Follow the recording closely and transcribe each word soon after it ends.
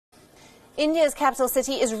India's capital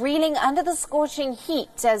city is reeling under the scorching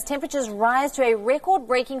heat as temperatures rise to a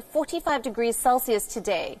record-breaking 45 degrees Celsius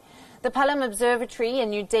today. The Palam Observatory in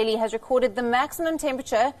New Delhi has recorded the maximum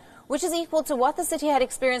temperature, which is equal to what the city had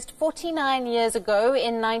experienced 49 years ago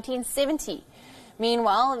in 1970.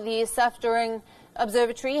 Meanwhile, the Safdurung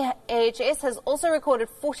Observatory, AHS, has also recorded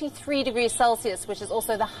 43 degrees Celsius, which is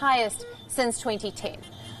also the highest since 2010.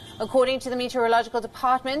 According to the meteorological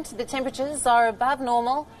department, the temperatures are above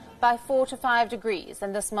normal by 4 to 5 degrees,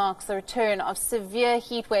 and this marks the return of severe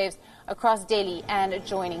heat waves across Delhi and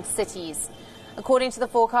adjoining cities. According to the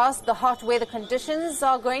forecast, the hot weather conditions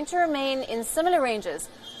are going to remain in similar ranges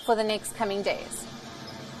for the next coming days.